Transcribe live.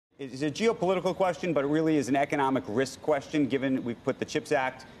It's a geopolitical question, but it really is an economic risk question, given we've put the CHIPS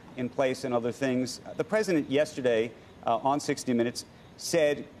Act in place and other things. The president yesterday on 60 Minutes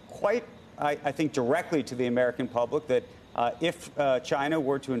said quite, I think, directly to the American public that if China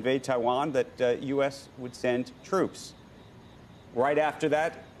were to invade Taiwan, that U.S. would send troops. Right after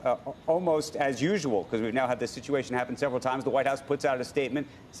that, almost as usual, because we've now had this situation happen several times, the White House puts out a statement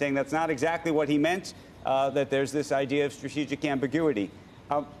saying that's not exactly what he meant, that there's this idea of strategic ambiguity.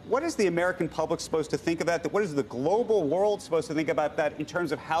 What is the American public supposed to think of that? What is the global world supposed to think about that in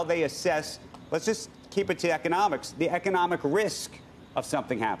terms of how they assess, let's just keep it to economics, the economic risk of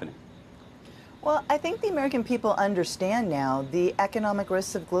something happening? Well, I think the American people understand now the economic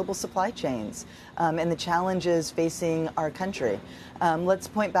risks of global supply chains and the challenges facing our country. Let's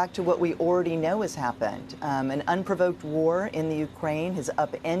point back to what we already know has happened. An unprovoked war in the Ukraine has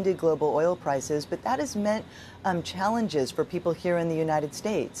upended global oil prices, but that has meant challenges for people here in the United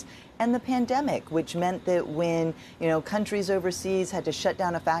States. And the pandemic, which meant that when countries overseas had to shut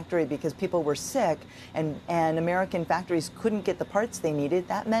down a factory because people were sick and American factories couldn't get the parts they needed,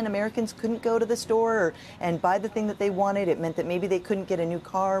 that meant Americans couldn't go to the store and buy the thing that they wanted. It meant that maybe they couldn't get a new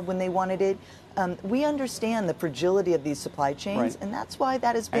car when they wanted it. We understand the fragility of these supply chains, right, and that's why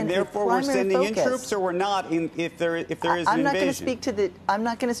that has been a primary focus. And therefore, we're sending in troops, or we're not, if there is an invasion. I'm not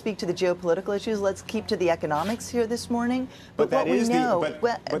going to speak to the geopolitical issues. Let's keep to the economics here this morning. But what we know,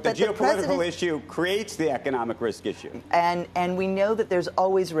 but the geopolitical issue creates the economic risk issue. And we know that there's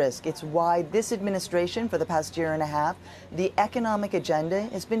always risk. It's why this administration, for the past year and a half, the economic agenda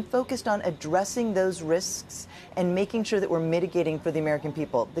has been focused on addressing those risks and making sure that we're mitigating for the American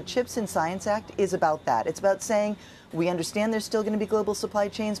people. The CHIPS and Science Act is about that. It's about saying we understand there's still going to be global supply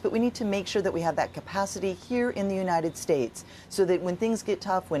chains, but we need to make sure that we have that capacity here in the United States so that when things get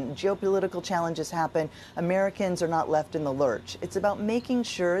tough, when geopolitical challenges happen, Americans are not left in the lurch. It's about making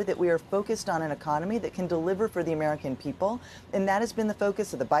sure that we are focused on an economy that can deliver for the American people. And that has been the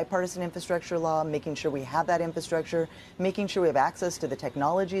focus of the bipartisan infrastructure law, making sure we have that infrastructure, making sure we have access to the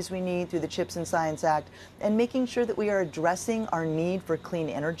technologies we need through the CHIPS and Science Act, and making sure that we are addressing our need for clean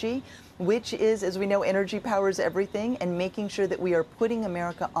energy, which is, as we know, energy powers everything, and making sure that we are putting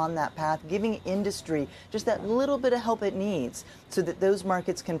America on that path, giving industry just that little bit of help it needs so that those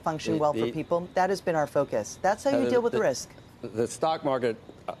markets can function well for people. That has been our focus. That's how you deal with the risk. The stock market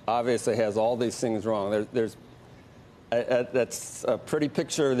obviously has all these things wrong. That's a pretty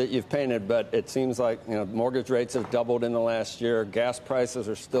picture that you've painted, but it seems like mortgage rates have doubled in the last year. Gas prices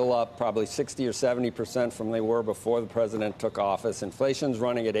are still up probably 60 or 70% from they were before the president took office. Inflation's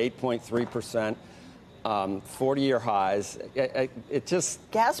running at 8.3%. 40-year highs. It just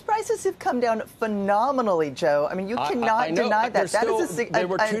gas prices have come down phenomenally, Joe. I mean, you cannot deny that. That is a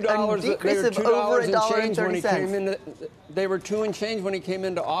decrease of over $1.30. They were $2 and change when he came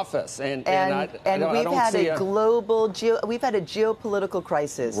into office, and we've had a geopolitical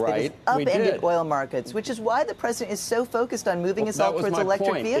crisis that has upended oil markets, which is why the president is so focused on moving us all towards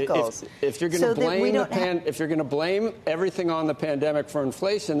electric vehicles. If you're going to blame everything on the pandemic for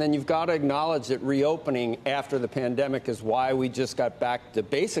inflation, then you've got to acknowledge that reopening after the pandemic is why we just got back to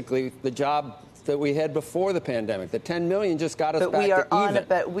basically the job that we had before the pandemic. The 10 million just got us back to even.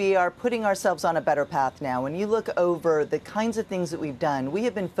 But we are putting ourselves on a better path now. When you look over the kinds of things that we've done, we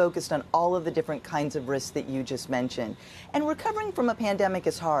have been focused on all of the different kinds of risks that you just mentioned. And recovering from a pandemic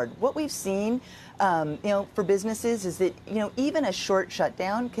is hard. What we've seen, for businesses is that, even a short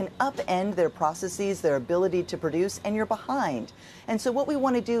shutdown can upend their processes, their ability to produce, and you're behind. And so what we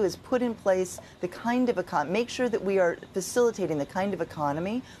want to do is put in place the kind of make sure that we are facilitating the kind of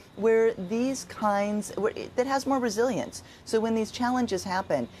economy where that has more resilience. So when these challenges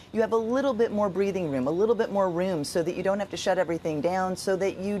happen, you have a little bit more breathing room, a little bit more room so that you don't have to shut everything down, so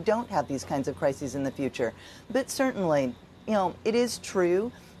that you don't have these kinds of crises in the future. But certainly, it is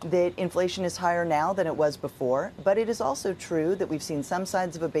true that inflation is higher now than it was before, but it is also true that we've seen some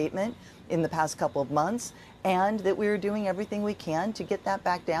signs of abatement in the past couple of months, and that we're doing everything we can to get that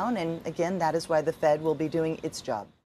back down. And again, that is why the Fed will be doing its job.